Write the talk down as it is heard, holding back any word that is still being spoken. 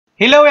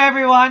Hello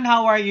everyone,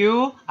 how are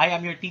you? I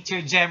am your teacher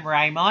Jem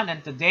Raymond,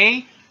 and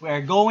today we are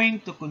going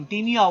to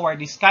continue our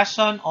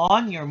discussion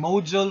on your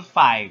Module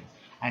 5.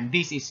 And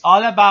this is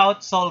all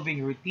about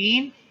solving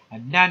routine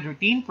and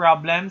non-routine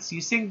problems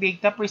using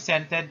data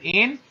presented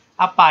in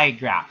a pie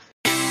graph.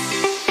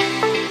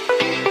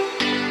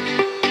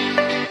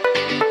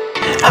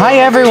 Hi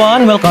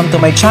everyone! Welcome to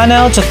my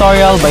channel,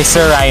 Tutorial by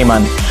Sir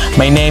Raymond.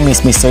 My name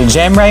is Mr.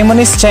 Jem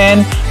Raymond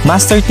Chen,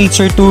 Master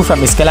Teacher 2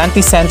 from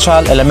Escalante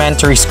Central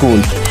Elementary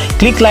School.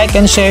 Click like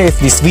and share if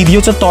this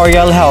video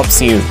tutorial helps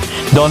you.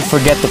 Don't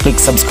forget to click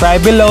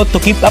subscribe below to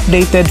keep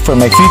updated for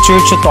my future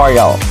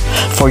tutorial.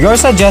 For your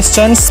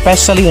suggestions,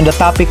 especially on the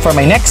topic for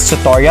my next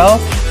tutorial,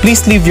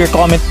 please leave your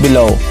comment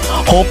below.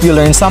 Hope you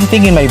learned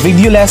something in my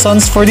video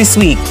lessons for this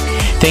week.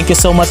 Thank you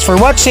so much for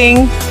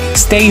watching.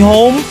 Stay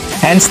home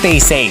and stay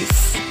safe.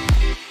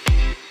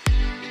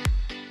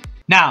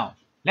 Now,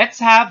 let's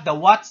have the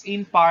what's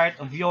in part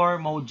of your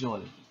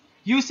module.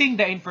 Using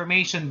the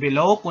information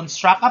below,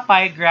 construct a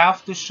pie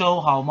graph to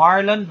show how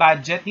Marlon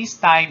budget his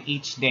time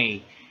each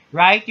day.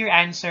 Write your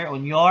answer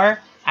on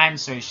your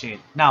answer sheet.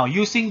 Now,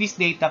 using this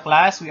data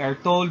class, we are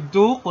told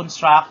to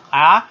construct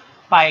a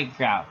pie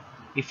graph.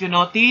 If you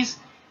notice,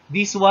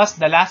 this was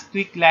the last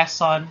week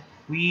lesson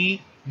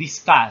we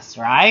discussed,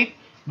 right?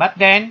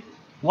 But then,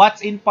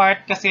 what's in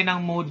part kasi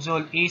ng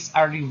module is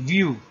a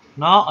review,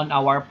 no, on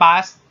our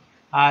past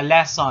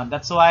lesson.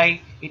 That's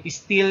why it is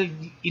still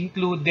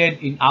included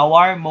in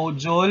our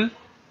module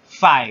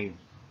 5.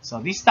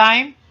 So this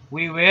time,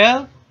 we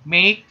will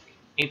make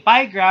a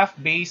pie graph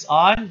based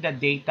on the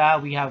data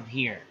we have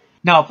here.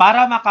 Now,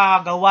 para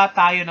makagawa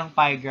tayo ng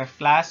pie graph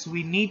class,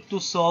 we need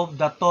to solve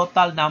the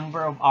total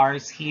number of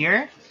hours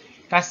here.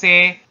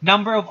 Kasi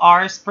number of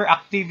hours per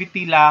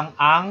activity lang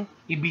ang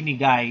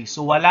ibinigay.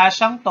 So, wala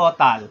siyang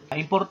total.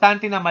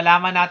 Importante na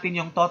malaman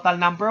natin yung total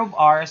number of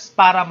hours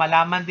para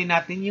malaman din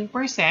natin yung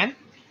percent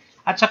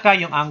at saka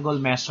yung angle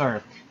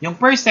measure. Yung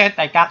percent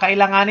ay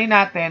kakailanganin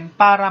natin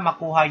para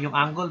makuha yung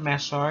angle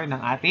measure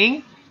ng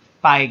ating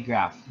pie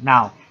graph.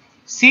 Now,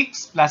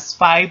 6 plus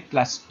 5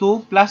 plus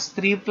 2 plus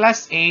 3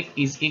 plus 8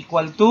 is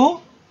equal to,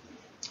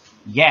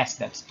 yes,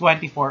 that's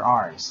 24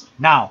 hours.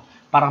 Now,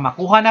 para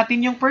makuha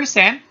natin yung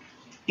percent,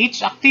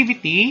 each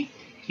activity,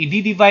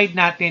 i-divide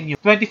natin yung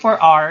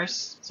 24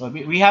 hours. So,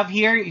 we have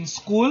here in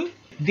school,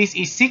 this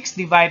is 6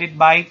 divided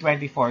by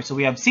 24. So,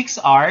 we have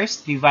 6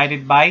 hours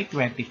divided by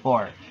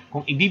 24.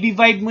 Kung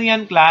i-divide mo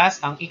yan,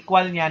 class, ang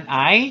equal niyan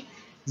ay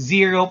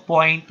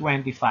 0.25.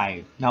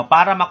 Now,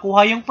 para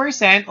makuha yung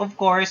percent, of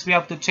course, we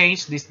have to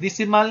change this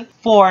decimal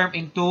form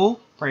into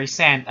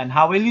percent. And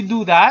how will you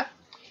do that?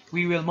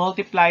 We will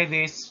multiply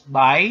this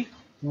by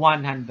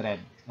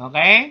 100.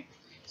 Okay?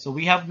 So,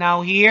 we have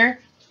now here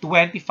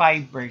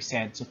 25%.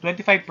 So,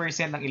 25%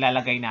 ang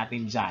ilalagay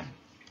natin dyan.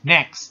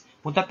 Next,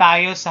 punta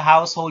tayo sa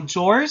household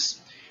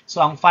chores.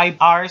 So, ang 5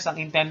 hours ang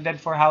intended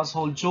for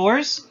household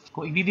chores.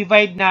 Kung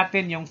i-divide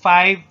natin yung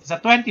 5 sa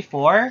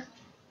 24,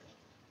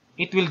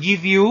 it will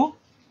give you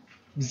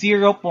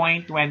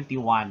 0.21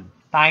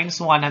 times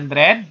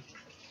 100,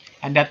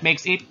 and that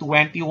makes it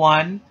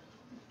 21%.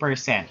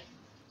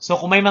 So,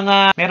 kung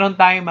meron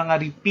tayong mga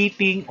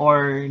repeating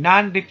or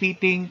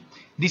non-repeating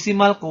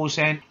decimal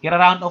quotient,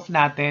 i-round off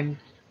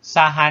natin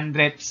sa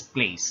hundredths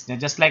place,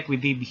 just like we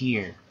did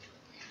here.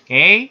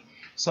 Okay?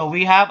 So,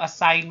 we have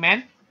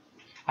assignment.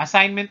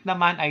 Assignment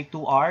naman ay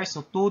 2 hours.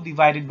 So, 2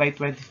 divided by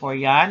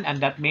 24 yan. And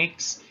that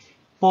makes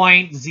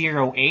 0.08.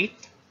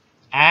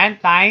 And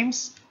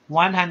times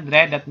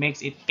 100, that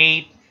makes it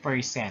 8%.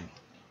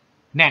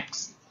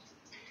 Next,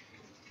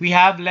 we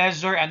have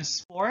leisure and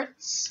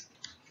sports.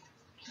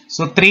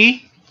 So,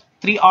 3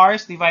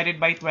 hours divided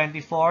by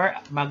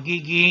 24,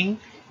 magiging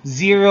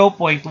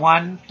 0.125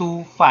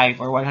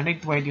 or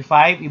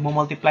 125.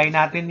 I-multiply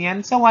natin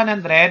yan sa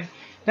 100.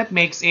 That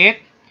makes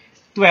it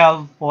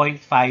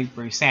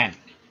 12.5%.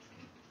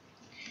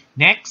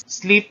 Next,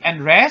 sleep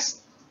and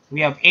rest. We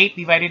have 8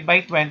 divided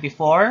by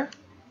 24.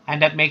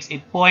 And that makes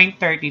it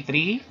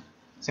 0.33.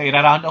 So,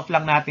 i-round off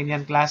lang natin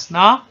yan, class,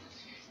 no?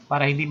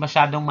 Para hindi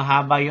masyadong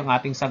mahaba yung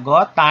ating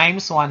sagot.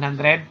 Times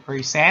 100%.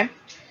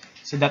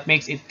 So, that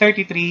makes it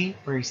 33%.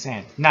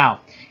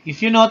 Now,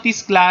 if you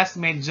notice, class,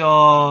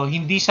 medyo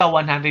hindi siya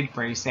 100%.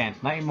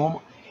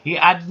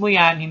 I-add mo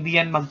yan, hindi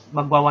yan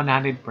magwa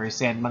 100%.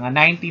 Mga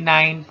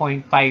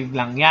 99.5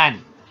 lang yan.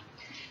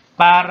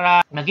 Para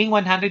naging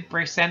 100%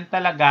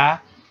 talaga,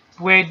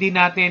 pwede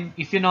natin,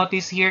 if you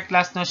notice here,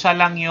 class, no, siya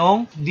lang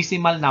yung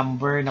decimal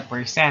number na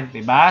percent,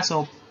 diba?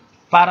 So,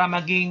 para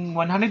maging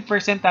 100%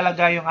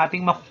 talaga yung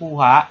ating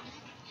makukuha,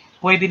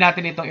 pwede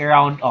natin itong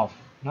i-round off.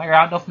 No?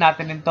 I-round off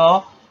natin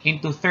ito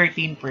into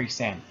 13%.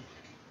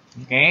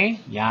 Okay?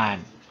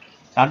 Yan.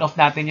 Round off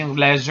natin yung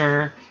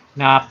leisure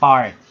na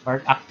part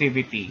or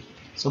activity.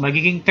 So,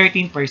 magiging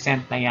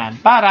 13% na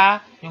yan. Para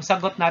yung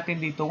sagot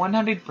natin dito,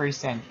 100%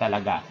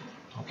 talaga.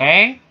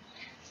 Okay?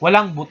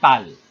 Walang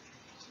butal.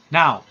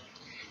 Now,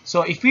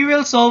 so if we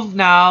will solve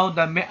now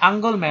the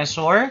angle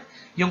measure,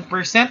 yung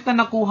percent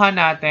na nakuha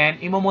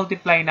natin,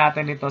 i-multiply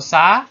natin ito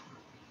sa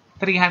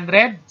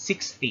 360.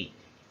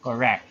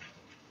 Correct.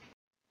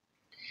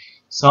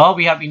 So,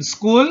 we have in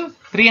school,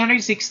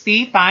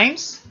 360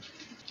 times,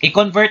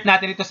 i-convert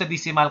natin ito sa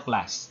decimal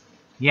class.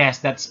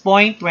 Yes, that's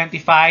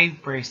 0.25%.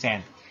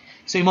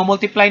 So,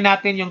 i-multiply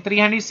natin yung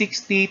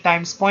 360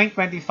 times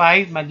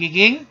 0.25,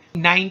 magiging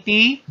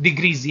 90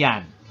 degrees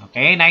yan.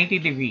 Okay,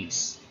 90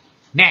 degrees.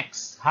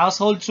 Next,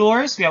 household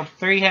chores, we have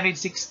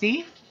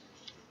 360.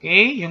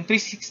 Okay, yung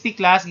 360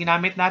 class,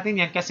 ginamit natin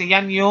yan kasi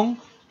yan yung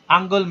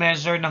angle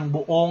measure ng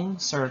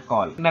buong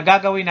circle.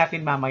 Nagagawin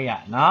natin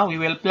mamaya, no? We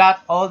will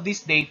plot all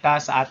this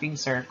data sa ating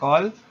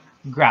circle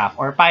graph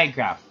or pie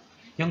graph.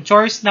 Yung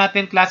chores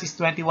natin class is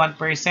 21%,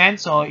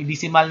 so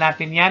i-decimal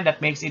natin yan,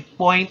 that makes it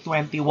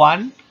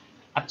 0.21.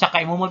 At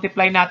saka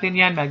i-multiply natin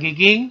yan,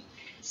 magiging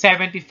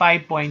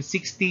 75.60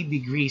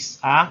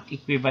 degrees ang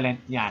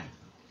equivalent niyan.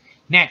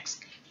 Next,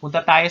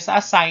 punta tayo sa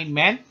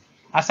assignment.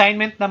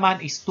 Assignment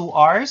naman is 2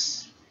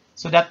 hours.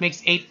 So that makes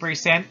 8%,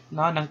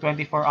 no, ng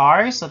 24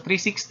 hours. So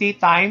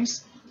 360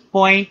 times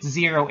 0.08.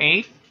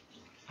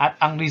 At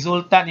ang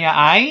resulta niya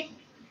ay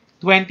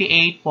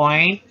 28.80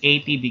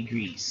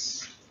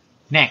 degrees.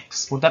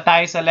 Next, punta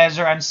tayo sa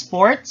leisure and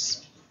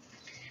sports.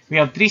 We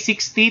have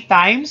 360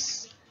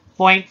 times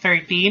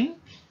 0.13.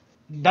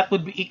 That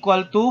would be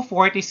equal to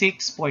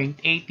 46.80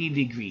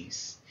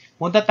 degrees.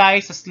 Punta tayo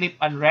sa sleep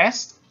and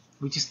rest,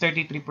 which is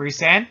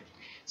 33%.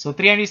 So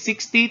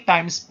 360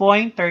 times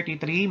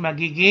 0.33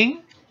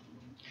 magiging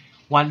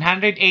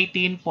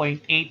 118.80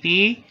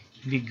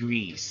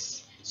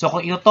 degrees. So,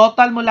 kung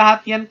ino-total mo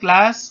lahat yan,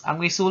 class,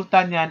 ang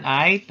resulta niyan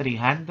ay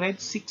 360.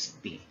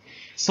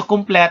 So,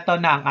 kumpleto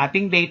na ang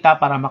ating data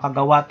para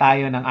makagawa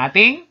tayo ng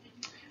ating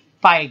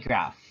pie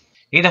graph.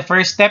 Okay, the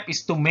first step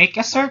is to make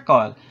a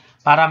circle.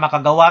 Para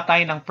makagawa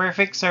tayo ng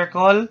perfect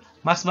circle,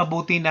 mas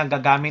mabuti na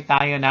gagamit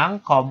tayo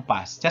ng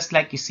compass. Just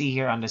like you see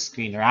here on the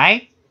screen,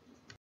 right?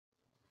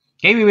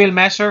 Okay, we will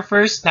measure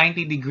first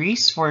 90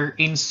 degrees for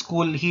in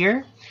school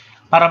here.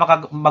 Para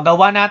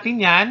magawa natin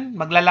yan,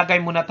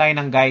 maglalagay muna tayo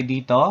ng guide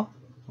dito.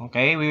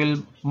 Okay, we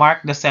will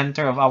mark the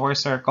center of our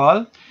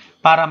circle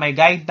para may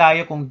guide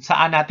tayo kung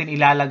saan natin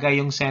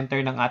ilalagay yung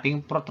center ng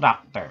ating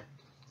protractor.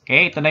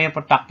 Okay, ito na yung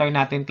protractor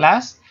natin,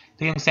 class.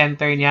 Ito yung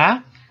center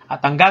niya.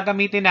 At ang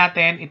gagamitin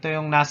natin, ito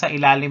yung nasa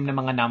ilalim ng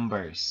mga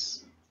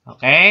numbers.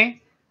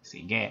 Okay?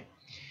 Sige.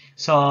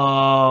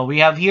 So, we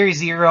have here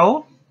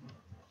 0.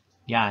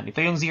 Yan,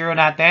 ito yung 0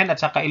 natin.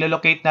 At saka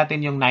ilolocate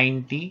natin yung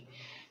 90.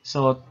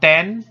 So,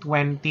 10,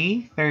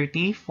 20,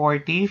 30,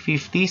 40,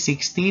 50,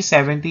 60,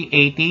 70,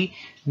 80,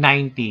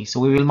 90.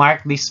 So, we will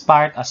mark this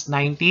part as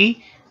 90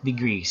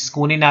 degrees.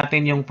 Kunin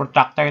natin yung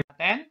protractor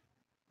natin.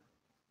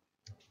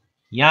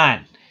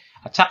 Yan.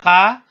 At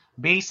saka,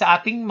 based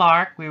sa ating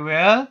mark, we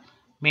will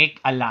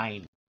make a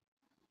line.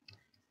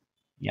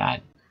 Yan.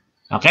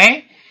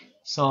 Okay?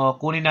 So,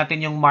 kunin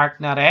natin yung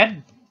mark na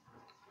red.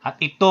 At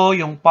ito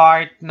yung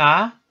part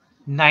na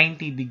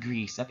 90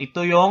 degrees. At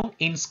ito yung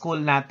in-school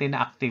natin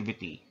na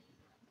activity.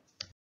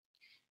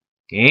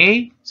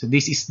 Okay? So,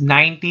 this is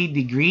 90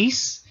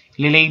 degrees.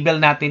 Ililabel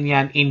natin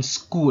yan in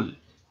school.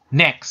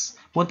 Next,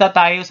 punta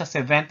tayo sa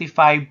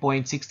 75.60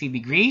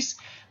 degrees.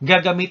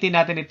 Gagamitin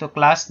natin ito,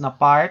 class, na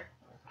part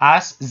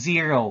as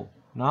 0.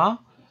 No?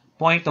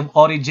 Point of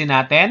origin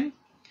natin.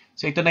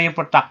 So, ito na yung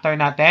protractor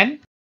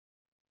natin.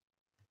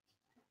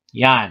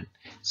 Yan.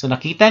 So,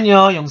 nakita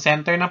nyo, yung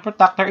center ng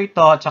protractor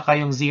ito, at saka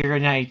yung 0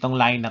 niya, itong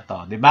line na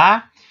to.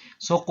 Diba?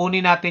 So,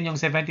 kunin natin yung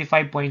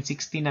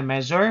 75.60 na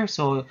measure.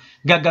 So,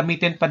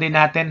 gagamitin pa din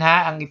natin,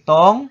 ha, ang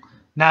itong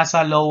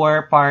nasa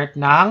lower part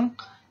ng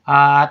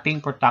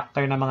ating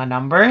protractor na mga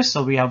numbers.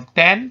 So, we have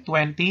 10,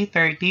 20,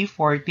 30,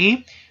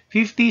 40,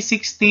 50,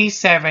 60,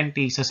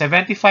 70. So,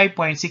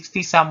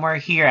 75.60 somewhere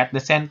here at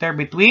the center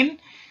between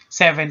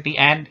 70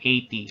 and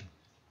 80.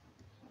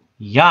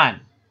 Yan.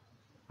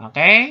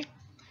 Okay?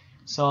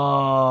 So,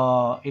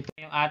 ito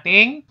yung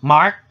ating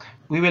mark.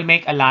 We will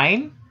make a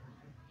line.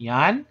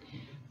 Yan.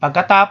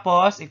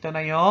 Pagkatapos, ito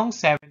na yung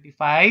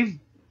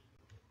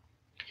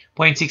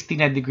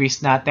 75.60 na degrees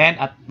natin.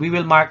 At we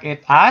will mark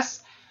it as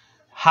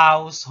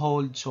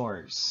household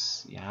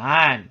chores.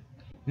 Yan.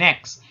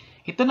 Next.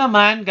 Ito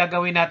naman,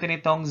 gagawin natin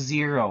itong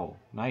 0.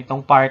 No?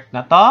 Itong part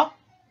na to.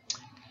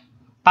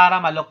 Para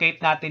malocate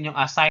natin yung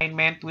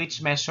assignment which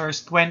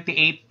measures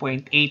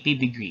 28.80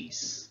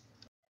 degrees.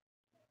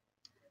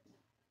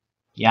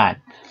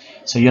 Yan.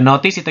 So, you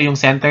notice, ito yung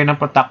center ng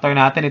protractor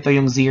natin. Ito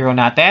yung 0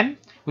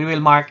 natin. We will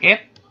mark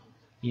it.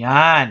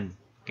 Yan.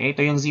 Okay,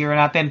 ito yung 0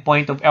 natin.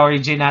 Point of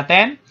origin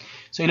natin.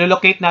 So,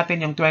 ilolocate natin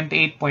yung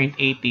 28.80.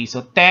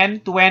 So,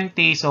 10,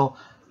 20. So,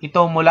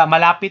 ito mula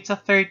malapit sa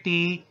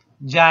 30.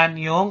 Diyan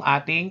yung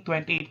ating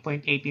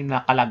 28.80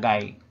 na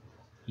kalagay.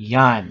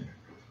 Yan.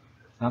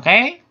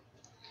 Okay?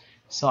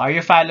 So, are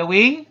you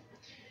following?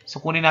 So,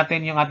 kunin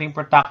natin yung ating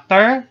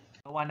protractor.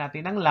 Gawa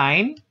natin ng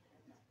line.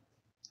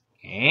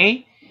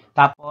 Okay.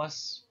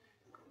 Tapos,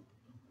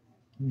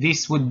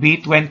 this would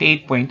be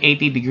 28.80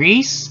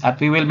 degrees.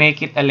 At we will make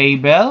it a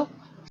label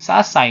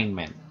sa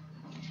assignment.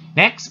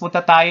 Next,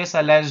 punta tayo sa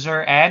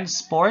leisure and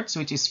sports,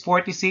 which is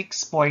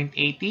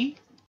 46.80.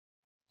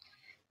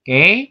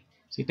 Okay.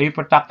 So, ito yung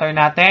protractor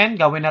natin.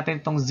 Gawin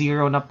natin itong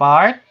 0 na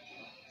part.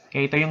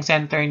 Okay, ito yung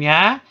center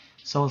niya.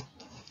 So,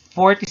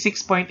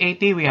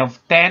 46.80, we have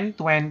 10,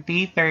 20,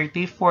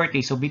 30, 40.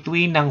 So,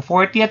 between ng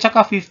 40 at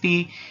saka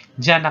 50,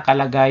 dyan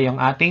nakalagay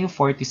yung ating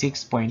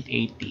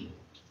 46.80.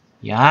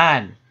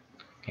 Yan.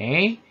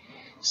 Okay?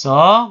 So,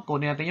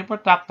 kunin natin yung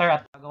protractor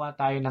at gagawa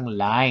tayo ng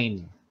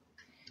line.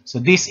 So,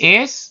 this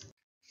is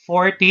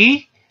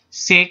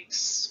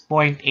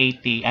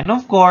 46.80. And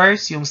of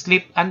course, yung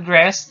slip and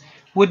rest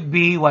would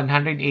be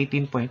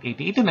 118.80.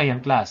 Ito na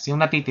yung class, yung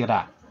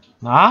natitira.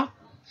 No?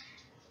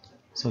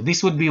 So,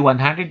 this would be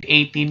 118.80.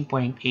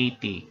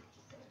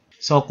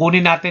 So,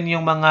 kunin natin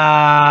yung mga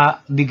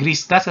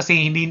degrees class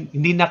kasi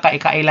hindi na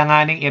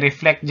kailanganing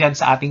i-reflect dyan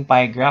sa ating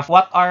pie graph.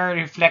 What are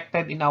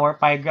reflected in our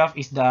pie graph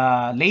is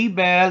the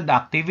label, the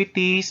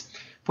activities,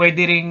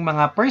 pwede ring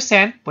mga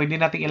percent, pwede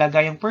natin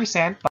ilagay yung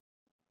percent.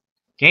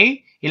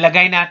 Okay?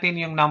 Ilagay natin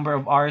yung number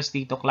of hours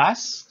dito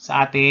class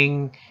sa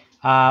ating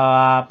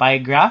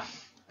pie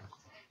graph.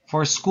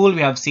 For school,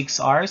 we have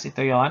 6 hours.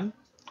 Ito yon.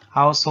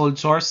 Household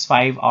chores,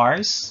 5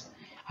 hours.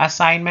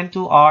 Assignment,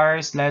 2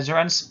 hours. Leisure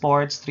and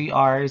sports, 3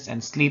 hours. And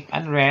sleep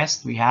and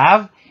rest, we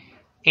have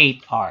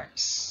 8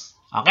 hours.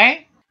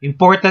 Okay?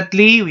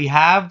 Importantly, we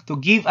have to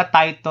give a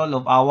title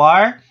of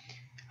our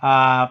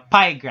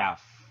pie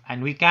graph. And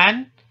we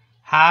can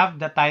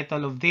have the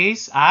title of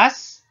this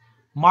as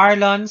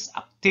Marlon's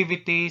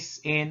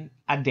Activities in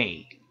a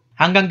Day.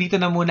 Hanggang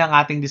dito na muna ang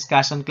ating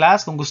discussion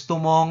class. Kung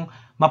gusto mong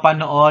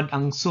mapanood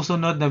ang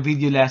susunod na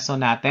video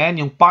lesson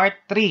natin, yung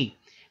part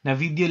 3 na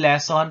video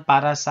lesson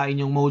para sa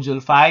inyong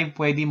Module 5,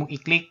 pwede mong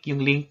i-click yung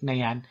link na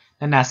yan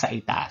na nasa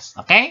itaas.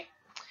 Okay?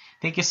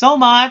 Thank you so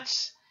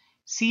much!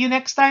 See you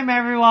next time,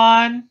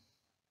 everyone!